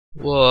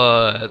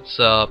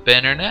What's up,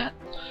 Internet?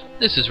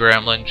 This is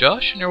Rambling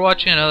Josh, and you're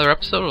watching another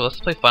episode of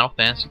Let's Play Final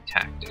Fantasy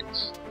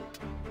Tactics.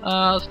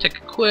 Let's take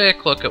a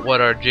quick look at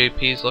what our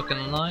JP's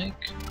looking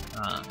like.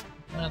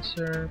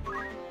 Answer.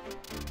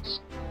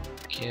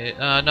 Okay,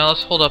 now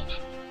let's hold up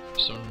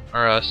some,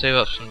 or save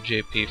up some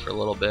JP for a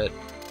little bit.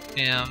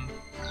 Tim.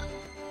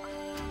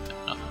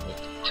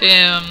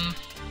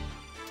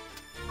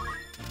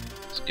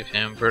 Let's give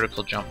him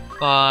vertical jump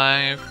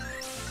 5.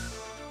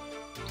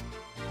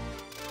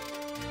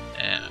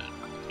 And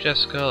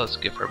Jessica, let's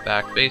give her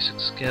back basic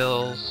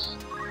skills.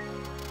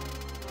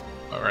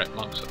 Alright,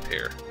 Monk's up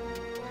here.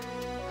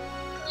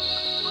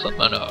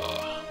 Summoner.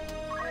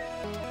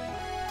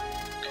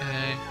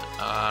 Okay,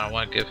 I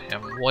want to give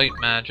him white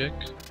magic.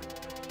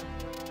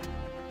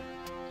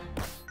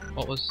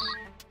 What was...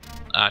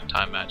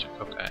 time magic,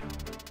 okay.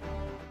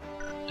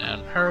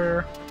 And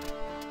her...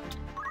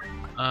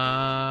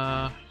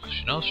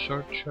 she knows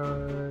short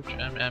charge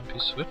and MP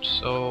switch,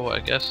 so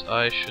I guess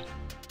I should...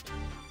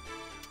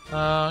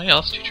 yeah,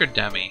 let's teach her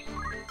Demi.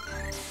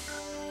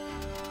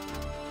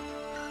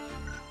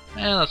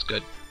 And that's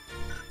good.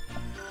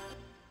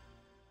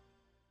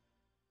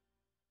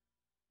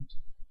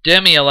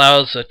 Demi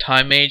allows a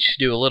time mage to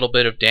do a little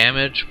bit of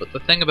damage, but the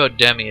thing about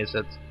Demi is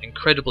that it's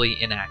incredibly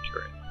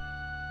inaccurate.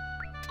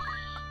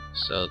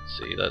 So let's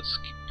see, let's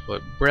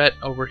put Brett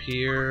over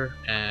here,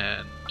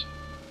 and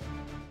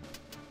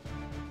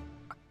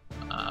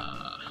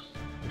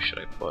who should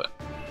I put?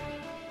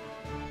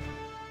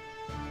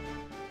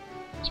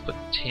 Let's put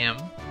Tim.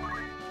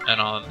 And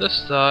on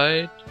this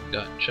side, we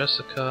got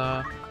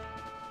Jessica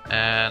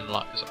and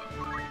Liza.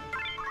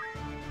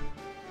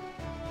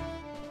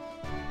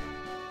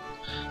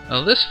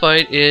 Now this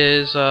fight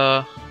is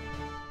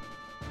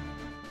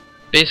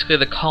basically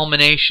the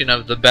culmination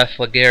of the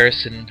Bethla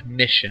Garrison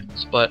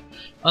missions, but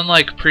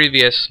unlike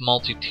previous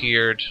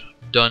multi-tiered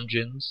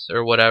dungeons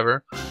or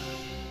whatever,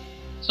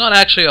 it's not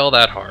actually all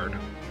that hard.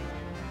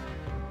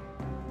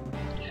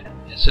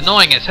 It's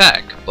annoying as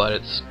heck, but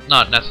it's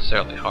not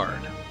necessarily hard.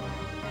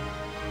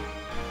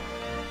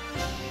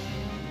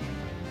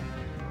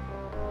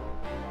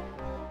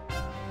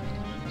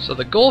 So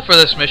the goal for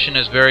this mission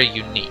is very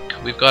unique.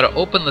 We've got to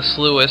open the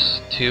sluice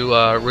to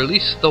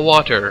release the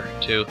water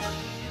to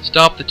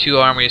stop the two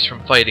armies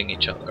from fighting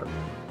each other,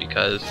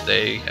 because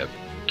they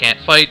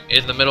can't fight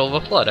in the middle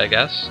of a flood, I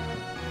guess.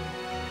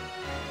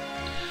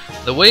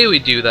 The way we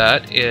do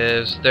that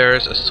is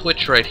there's a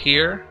switch right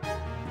here.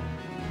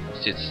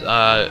 It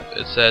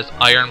says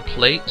iron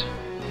plate,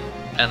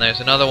 and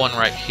there's another one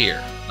right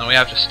here. And we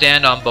have to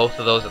stand on both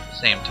of those at the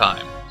same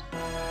time.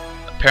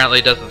 Apparently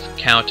it doesn't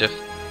count if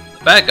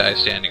the bad guy is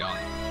standing on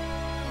them.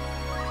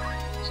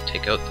 Let's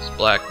take out this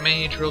black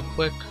mage real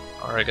quick,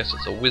 or I guess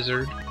it's a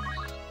wizard.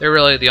 They're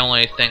really the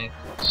only thing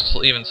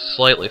even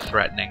slightly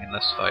threatening in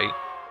this fight.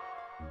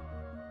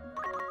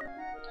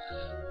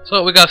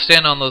 So we gotta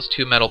stand on those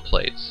two metal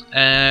plates,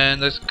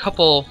 and there's a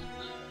couple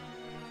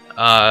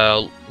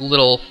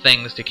little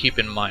things to keep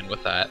in mind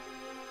with that.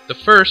 The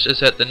first is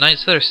that the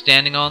knights that are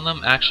standing on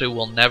them actually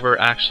will never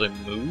actually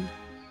move.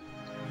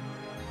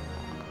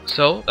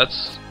 So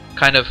that's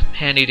kind of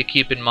handy to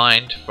keep in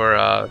mind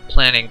for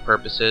planning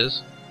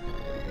purposes.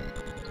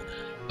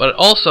 But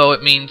also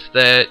it means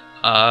that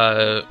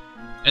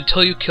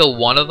until you kill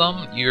one of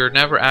them, you're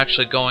never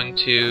actually going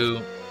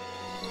to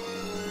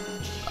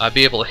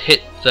be able to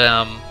hit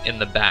them in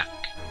the back,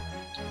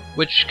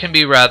 which can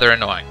be rather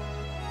annoying,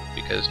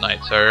 because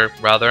knights are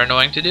rather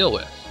annoying to deal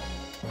with.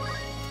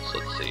 So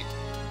let's see.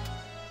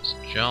 Let's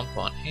jump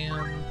on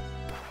him.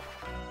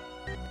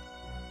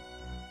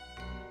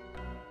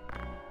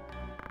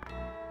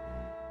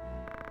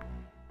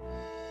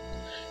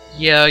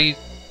 Yeah,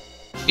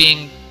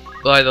 being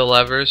by the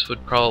levers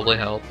would probably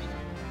help.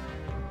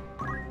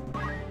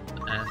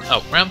 And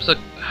oh, Ramza.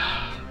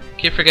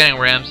 Keep forgetting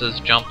Ramza's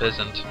jump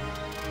isn't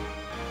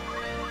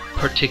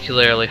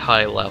particularly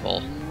high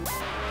level.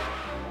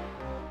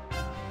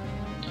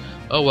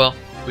 Oh well,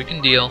 we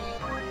can deal.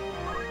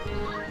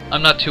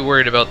 I'm not too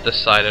worried about this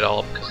side at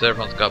all, because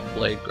everyone's got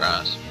blade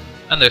grasp.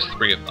 And there's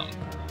 3 of them.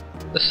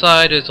 This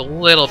side is a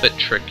little bit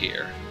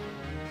trickier.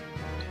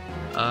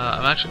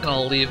 I'm actually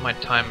going to leave my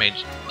time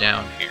mage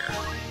down here.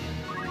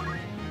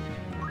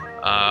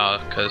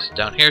 Because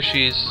down here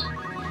she's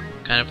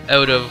kind of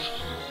out of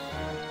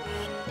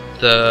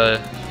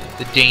the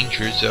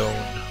danger zone.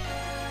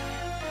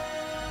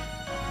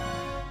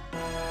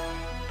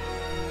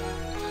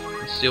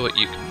 Let's see what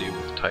you can do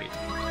with Titan.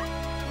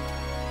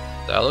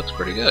 That looks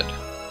pretty good.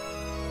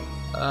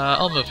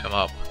 I'll move him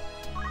up.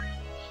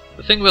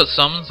 The thing about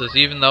summons is,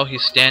 even though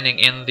he's standing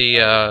in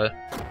the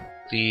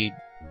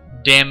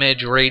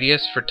damage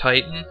radius for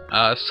Titan,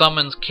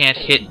 summons can't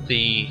hit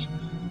the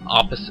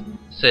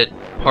opposite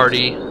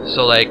party.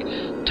 So like,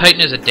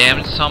 Titan is a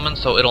damage summon,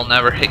 so it'll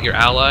never hit your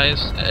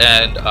allies,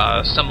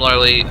 and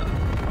similarly,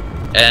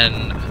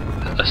 an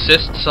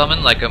assist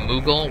summon like a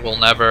Moogle will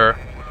never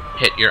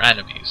hit your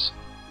enemies.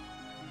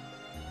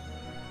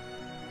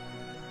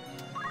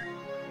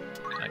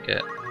 Can I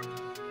get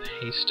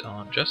haste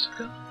on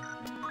Jessica?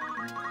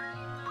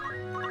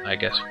 I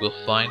guess we'll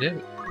find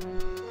out.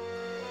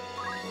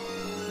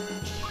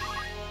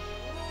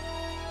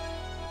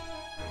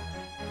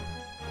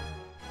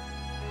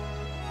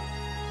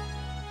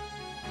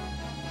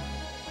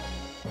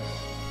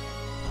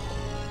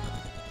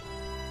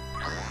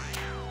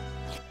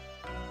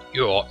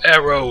 Your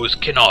arrows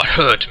cannot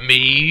hurt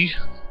me.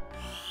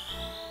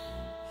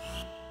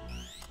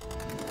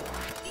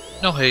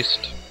 No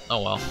haste.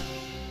 Oh well.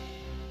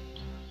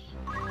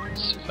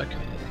 Let's see if I can...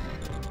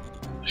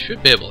 I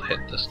should be able to hit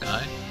this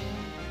guy.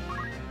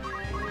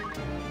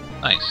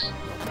 Nice.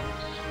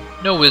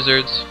 No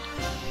wizards.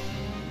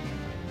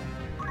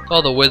 With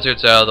all the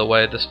wizards out of the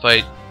way, this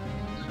fight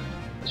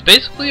is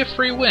basically a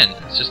free win.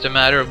 It's just a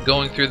matter of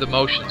going through the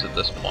motions at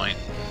this point.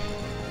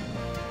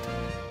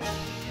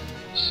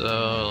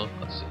 So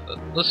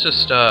let's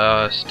just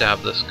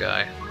stab this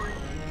guy.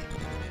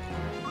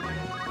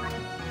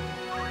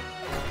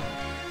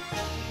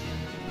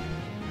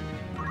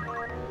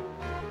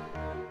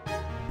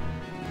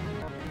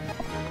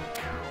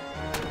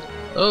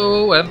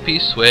 Oh, MP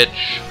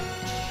switch.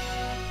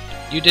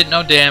 You did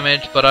no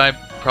damage, but I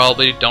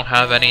probably don't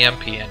have any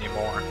MP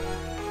anymore.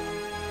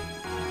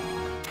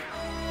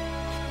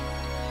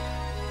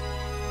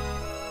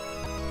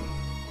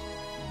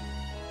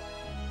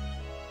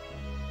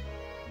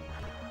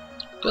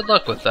 Good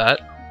luck with that.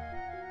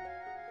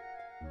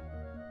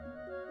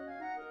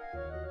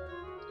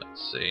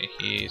 Let's see,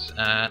 he's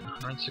at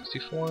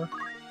 164.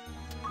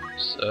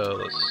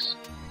 So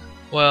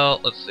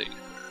let's see.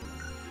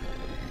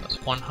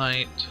 That's one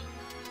height.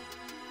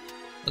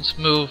 Let's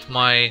move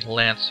my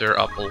Lancer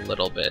up a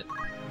little bit.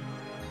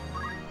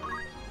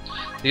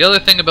 The other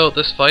thing about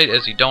this fight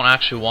is you don't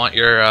actually want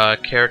your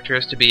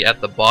characters to be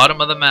at the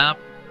bottom of the map,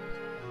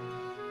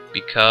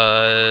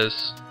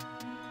 because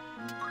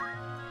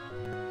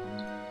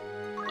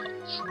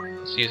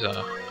let's use an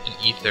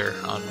ether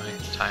on my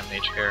time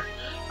mage here.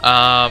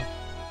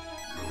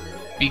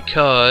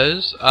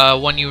 Because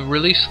when you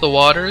release the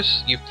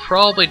waters, you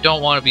probably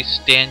don't want to be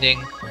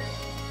standing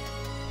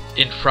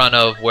in front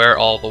of where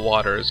all the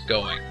water is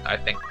going. I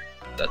think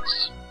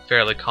that's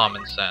fairly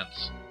common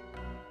sense.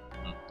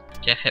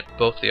 Can't hit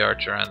both the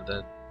archer and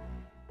the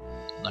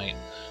knight.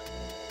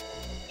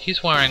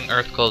 He's wearing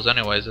earth clothes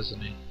anyways,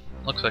 isn't he?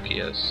 Looks like he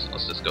is.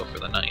 Let's just go for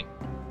the knight.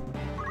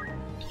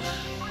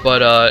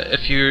 But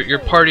if your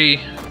party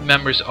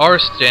members are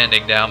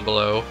standing down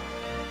below,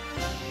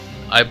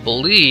 I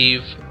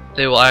believe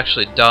they will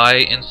actually die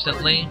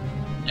instantly,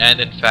 and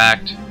in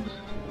fact,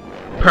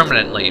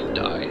 permanently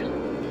die.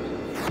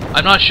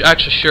 I'm not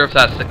actually sure if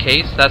that's the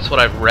case. That's what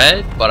I've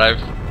read, but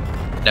I've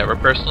never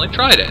personally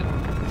tried it.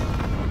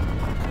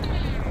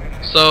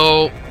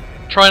 So,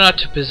 try not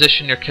to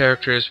position your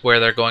characters where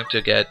they're going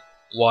to get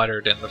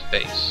watered in the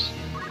face.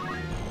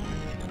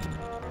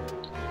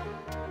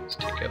 Let's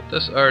take out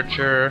this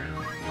archer.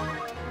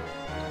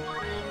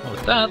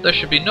 With that, there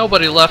should be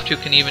nobody left who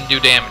can even do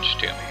damage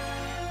to me.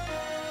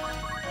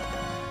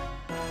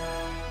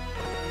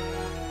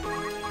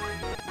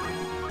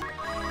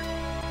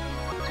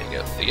 Take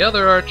out the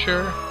other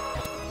archer.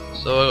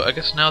 So I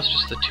guess now it's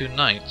just the two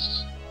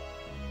knights.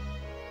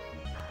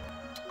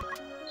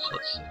 So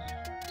let's see.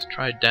 Let's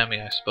try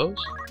Demi, I suppose.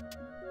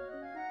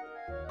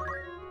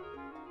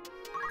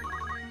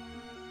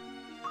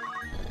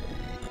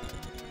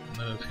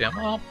 Move him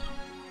up.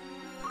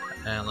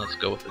 And let's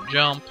go with the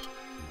jump.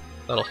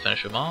 That'll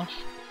finish him off.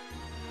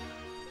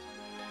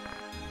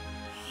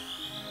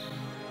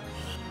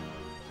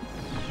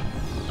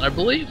 I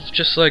believe,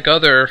 just like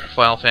other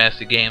Final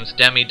Fantasy games,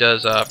 Demi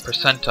does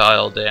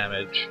percentile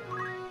damage.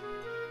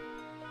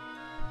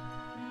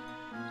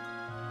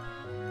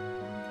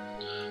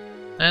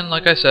 And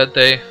like I said,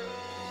 they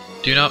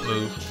do not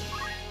move.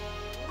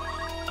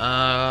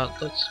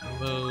 Let's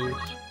move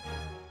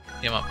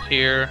him up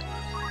here.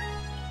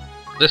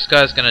 This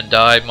guy's gonna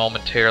die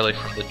momentarily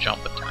from the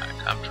jump attack.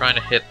 I'm trying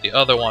to hit the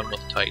other one with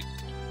Titan.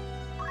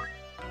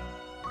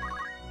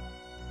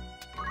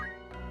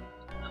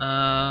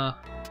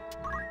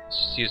 Let's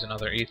just use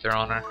another ether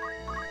on her.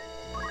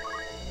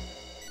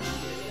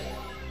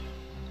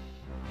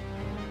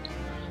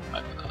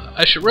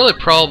 I should really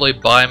probably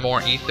buy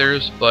more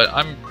ethers, but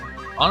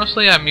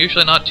honestly I'm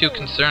usually not too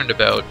concerned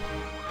about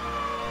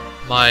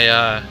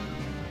my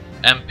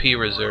MP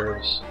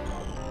reserves.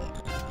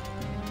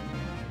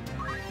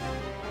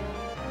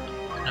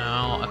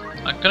 No,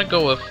 I'm gonna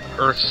go with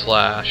Earth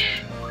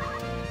Slash.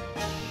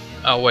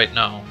 Oh wait,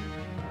 no.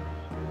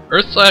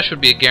 Earth Slash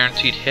would be a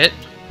guaranteed hit,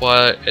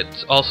 but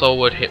it also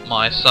would hit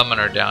my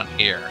summoner down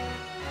here.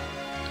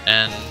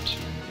 And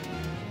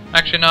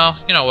actually no,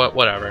 you know what,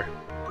 whatever.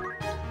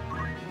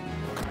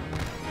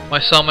 My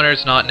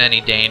summoner's not in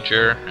any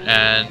danger,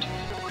 and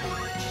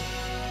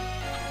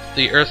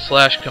the Earth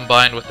Slash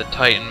combined with the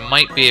Titan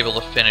might be able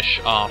to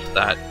finish off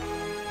that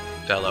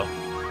fellow.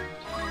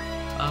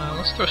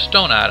 Let's throw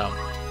stone at him.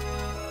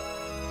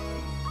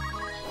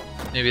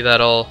 Maybe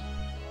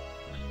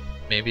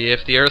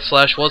if the Earth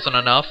Slash wasn't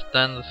enough,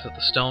 then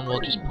the stone will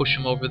just push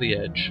him over the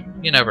edge.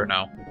 You never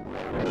know.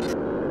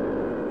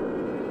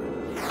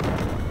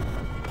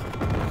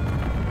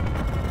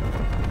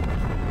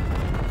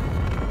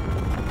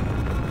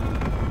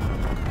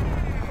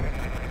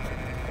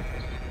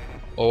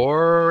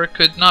 Or it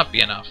could not be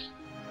enough.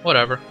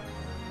 Whatever.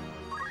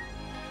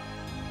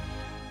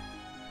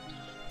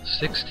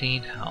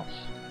 16 health.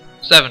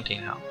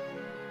 17 health.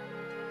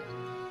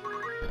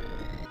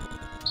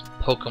 Let's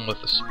poke him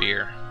with the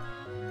spear.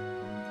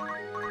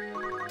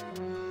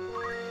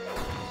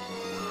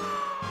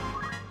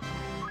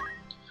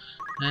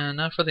 And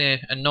now for the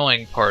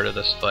annoying part of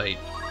this fight.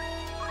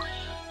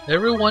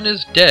 Everyone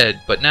is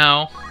dead, but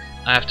now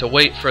I have to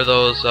wait for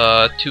those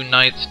 2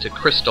 knights to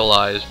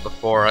crystallize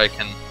before I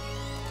can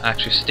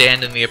actually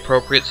stand in the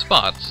appropriate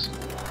spots.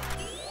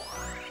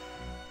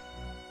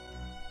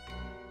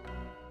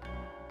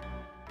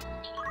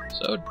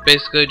 So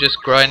basically just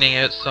grinding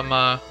out some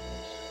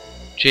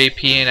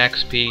JP and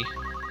XP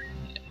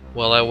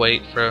while I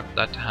wait for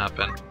that to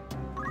happen.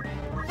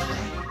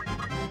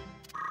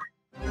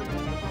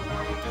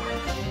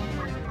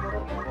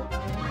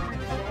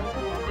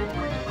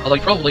 Although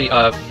you probably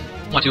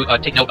want to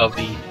take note of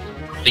the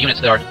units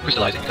that are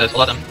crystallizing, because a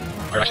lot of them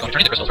are actually going to turn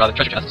into crystals rather than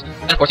treasure chests.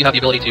 And of course you have the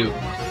ability to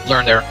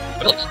learn their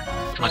abilities.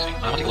 Which reminds me,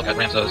 I want to take a look at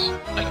Ramza's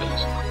knight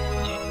abilities.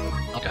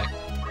 Okay.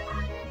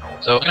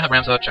 So I'm going to have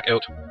Ramza check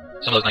out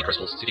some of those knight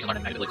crystals, see if he can learn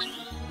any knight abilities.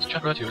 Let's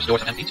chakra to restore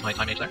some MP to my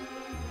time mage there.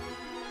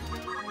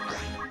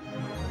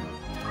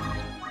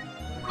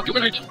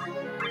 Rejuvenate!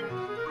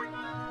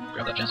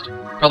 Grab that chest.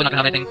 Probably not going to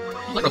have anything.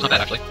 Light Road's not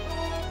bad actually,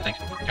 I think.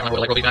 Can't remember what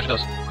a Light Road even actually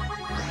does.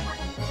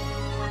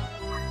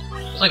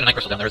 There's not even a night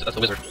crystal down there, that's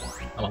the wizard.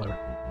 Oh well, whatever.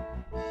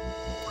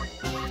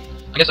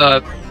 I guess,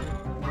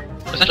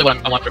 essentially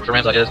what I want for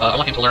Ramza is, I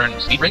want him to learn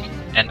Speed Break,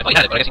 and I thought he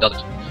had it, but I guess he doesn't.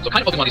 So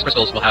kind of hoping one of these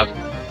crystals will have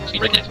Speed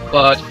Break in it.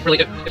 But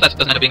really, if that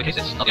doesn't end up being the case,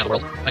 it's not the end of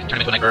the world. I can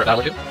turn him into a knight for a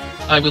battle or two.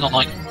 I will not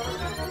mind.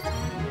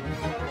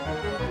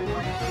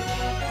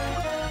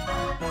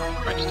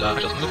 Right, just,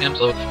 actually, let's move him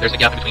so there's a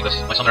gap in between this,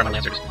 my summoner and my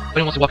lancers. If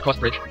anyone wants to walk across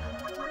the bridge.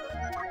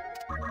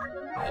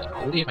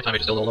 I believe my time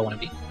mage is still a little low on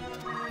MP.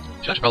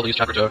 Should actually probably use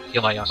Chakra to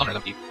heal my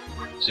summoner's MP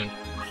soon.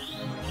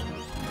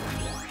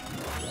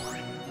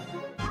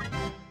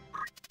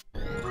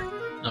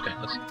 Okay,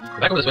 let's go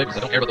back over this way because I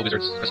don't care about the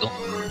wizard's crystal.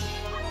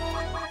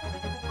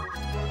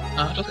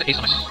 Just get haste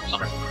on my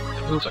summoner.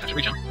 Move so I can actually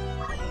reach him. I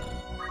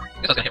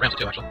guess I was gonna hit Ramza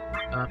too, actually.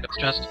 Pick up this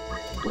chest.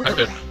 Ooh, I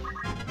did.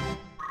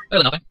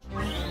 Better than nothing.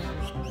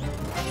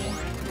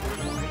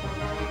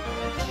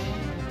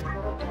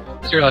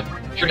 Is your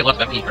sure get lots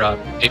of MP, or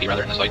JP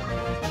rather, in this fight.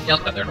 Yeah,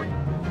 let's put that there.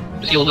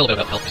 Just heal a little bit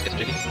of health, just get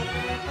some JP.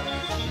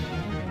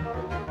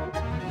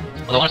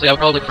 Although honestly, I would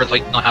probably prefer to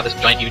fight not have this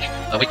giant, huge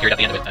wait period at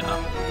the end of it,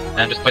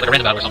 and just fight like a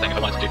random battle or something if I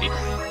wanted some JP.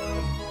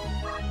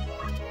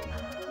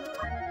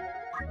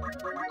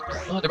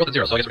 Well, they're both at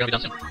 0, so I guess we're gonna be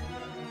done soon.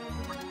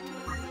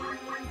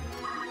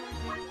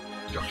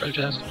 Drop treasure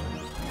chest.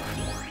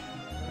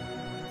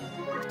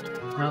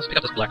 Let's pick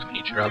up this black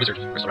mage, or wizard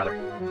crystal rather.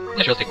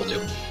 Yeah, sure, let's take gold too.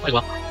 Might as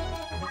well.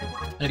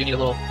 And if you need a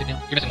little,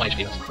 you're missing 1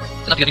 HP, that's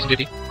enough to get decent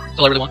JP. That's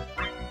all I really want.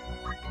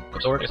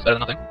 Whip sword, I guess it's better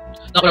than nothing.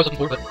 Not what I was looking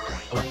for, but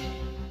oh well.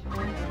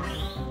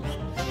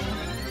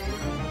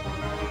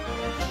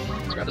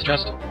 Let's grab this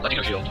chest.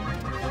 Latino shield.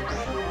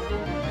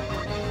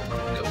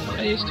 Go with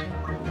haste.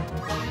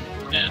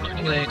 And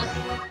accumulate.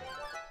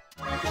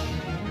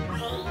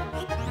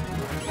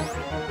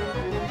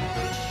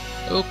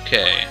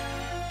 Okay.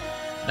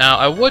 Now,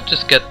 I would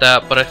just get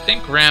that, but I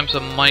think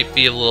Ramza might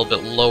be a little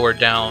bit lower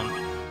down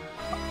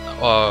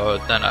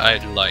than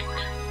I'd like.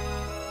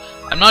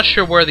 I'm not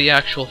sure where the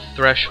actual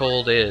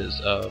threshold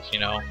is of, you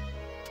know,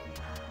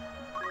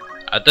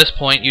 at this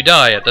point you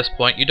die, at this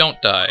point you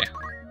don't die.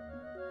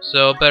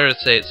 So, better to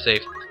say it's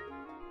safe.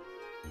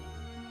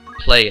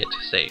 Play it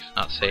safe,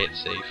 not say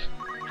it's safe.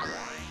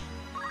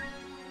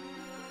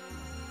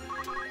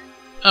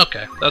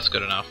 Okay, that's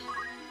good enough.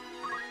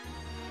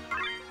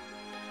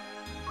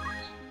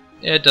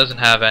 It doesn't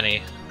have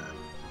any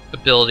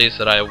abilities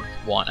that I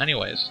want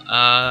anyways.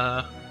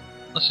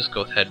 Let's just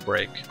go with Head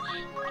Break.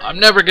 I'm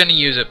never gonna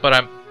use it, but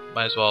I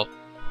might as well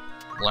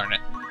learn it.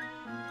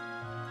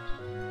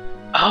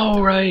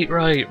 Oh, right.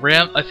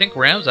 I think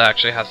Ramza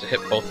actually has to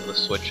hit both of the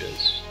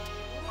switches.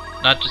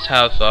 Not just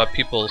have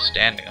people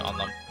standing on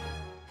them.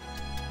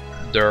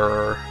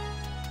 Durr.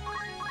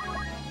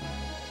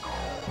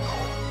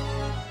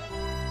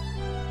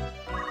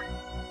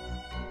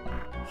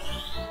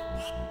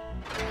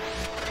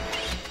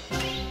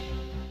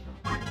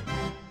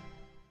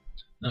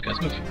 Okay,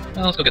 let's move.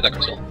 Well, let's go get that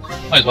crystal.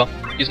 Might as well.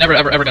 He's never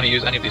ever gonna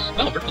use any of these.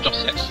 Oh, vertical jump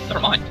 6. Never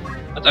mind.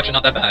 That's actually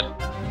not that bad.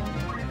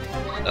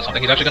 That's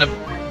something he's actually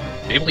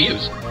gonna be able to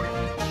use.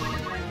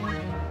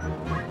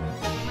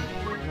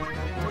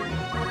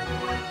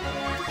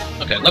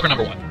 Okay, lever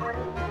number 1.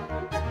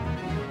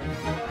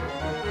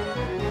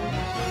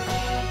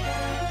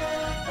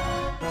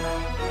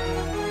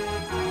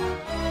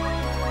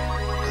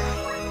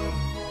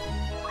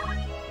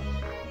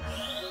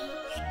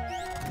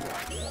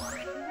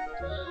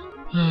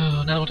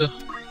 Now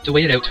to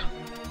wait it out.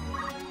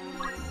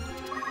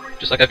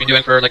 Just like I've been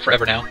doing for like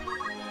forever now.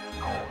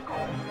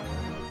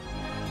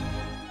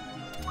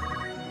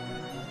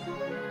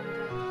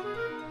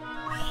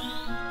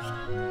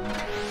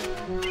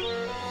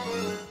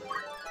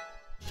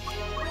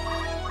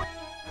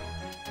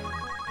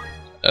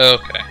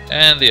 Okay,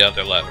 and the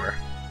other lever.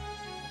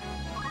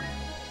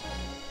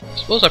 I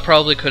suppose I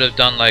probably could have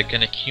done like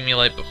an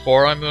accumulate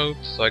before I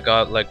moved, so I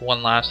got like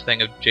one last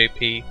thing of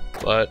JP,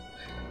 but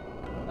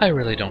I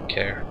really don't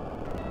care.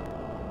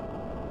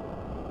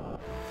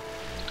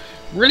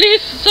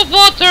 Release the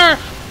water!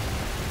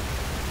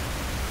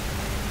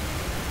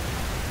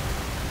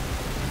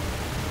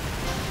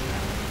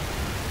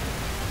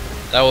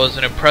 That was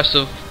an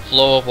impressive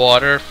flow of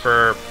water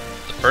for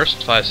the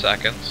first 5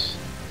 seconds.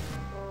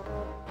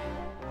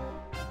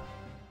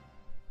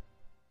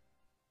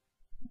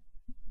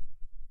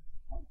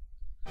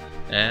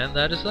 And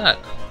that is that.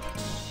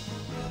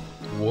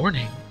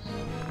 Warning.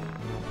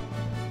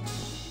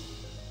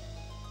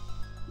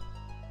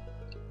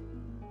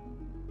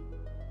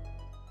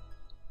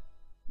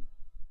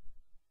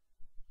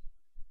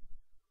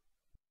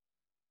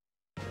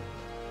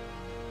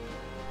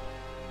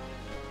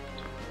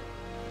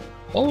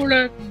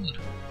 Poland!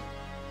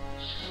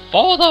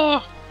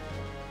 Father!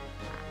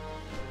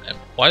 And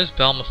why is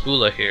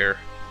Balmafula here?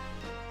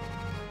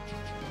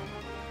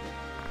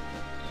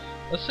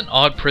 That's an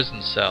odd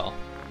prison cell.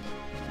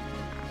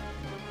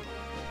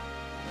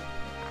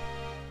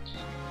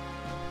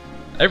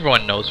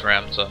 Everyone knows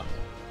Ramza.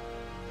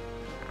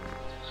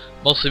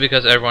 Mostly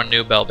because everyone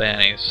knew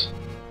Balbanis.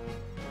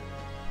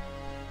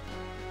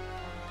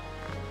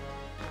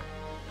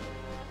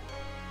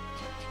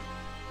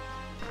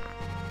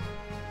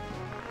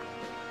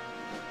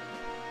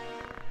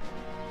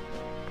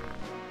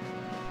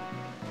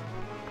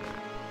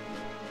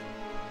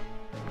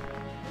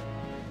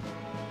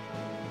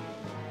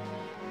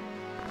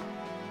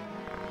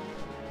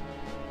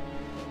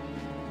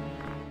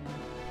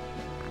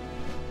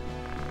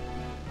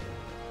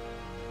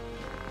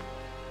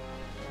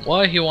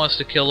 Why he wants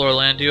to kill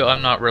Orlandeau,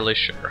 I'm not really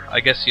sure. I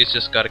guess he's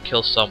just gotta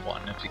kill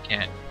someone if he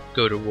can't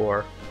go to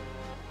war.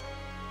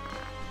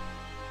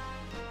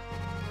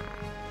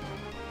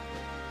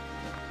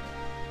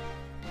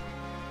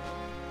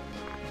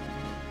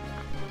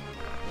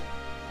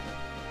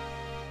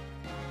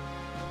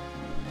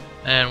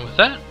 And with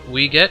that,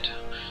 we get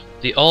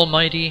the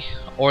almighty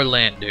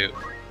Orlandeau.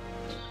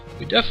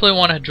 We definitely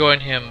want to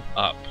join him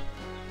up,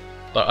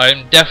 but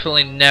I'm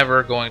definitely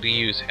never going to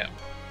use him.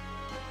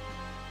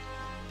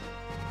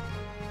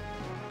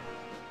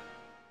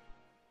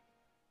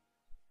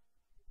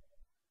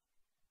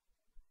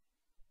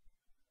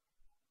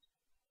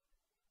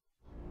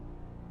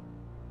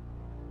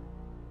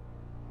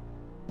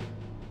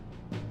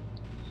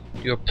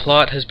 Your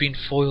plot has been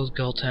foiled,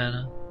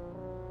 Galtana.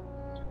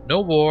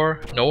 No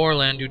war, no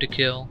Orlandeau to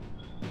kill.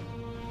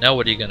 Now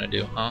what are you gonna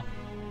do, huh?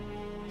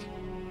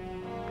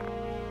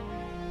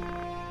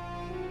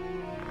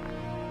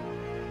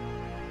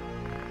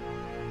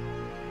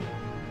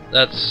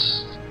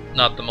 That's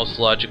not the most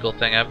logical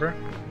thing ever.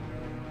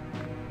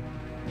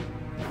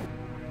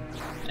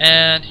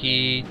 And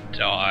he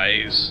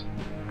dies.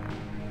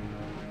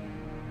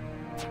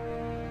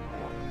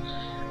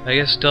 I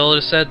guess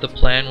Stella said the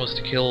plan was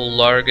to kill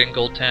Larg and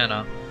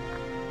Goltana.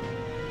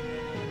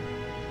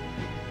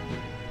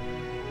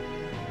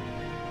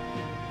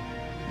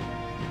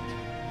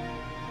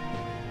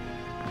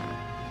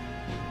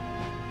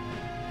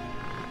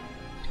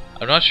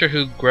 I'm not sure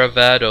who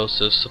Gravados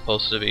is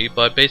supposed to be,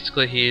 but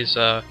basically he's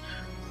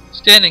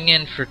standing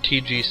in for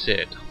TG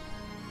Sid.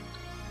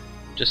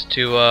 Just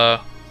to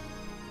I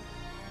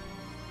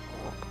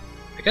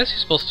guess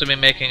he's supposed to be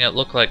making it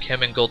look like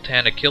him and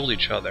Goltana killed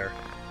each other.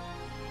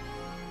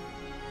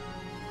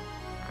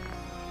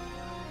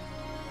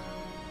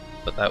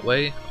 But that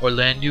way,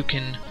 Orlandeau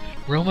can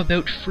roam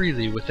about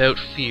freely without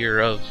fear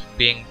of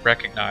being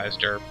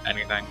recognized or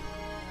anything.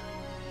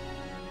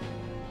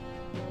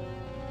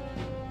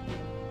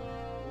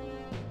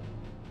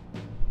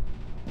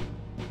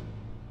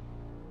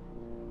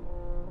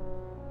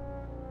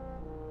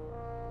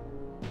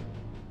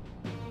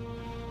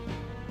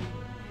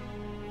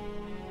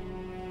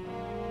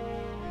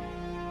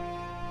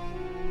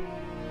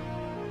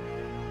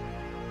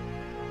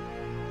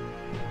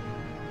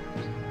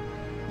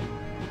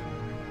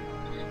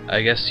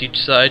 I guess each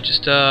side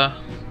just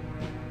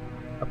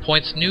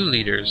appoints new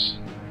leaders.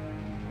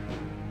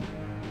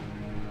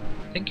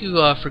 I think you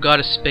forgot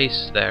a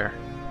space there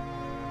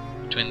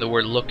between the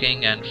word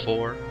looking and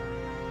for.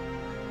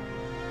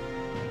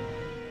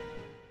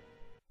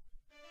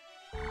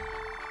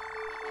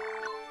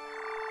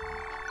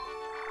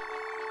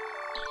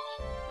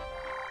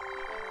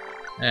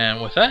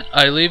 And with that,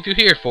 I leave you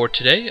here for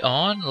today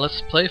on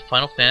Let's Play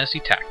Final Fantasy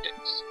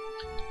Tactics.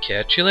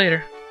 Catch you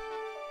later.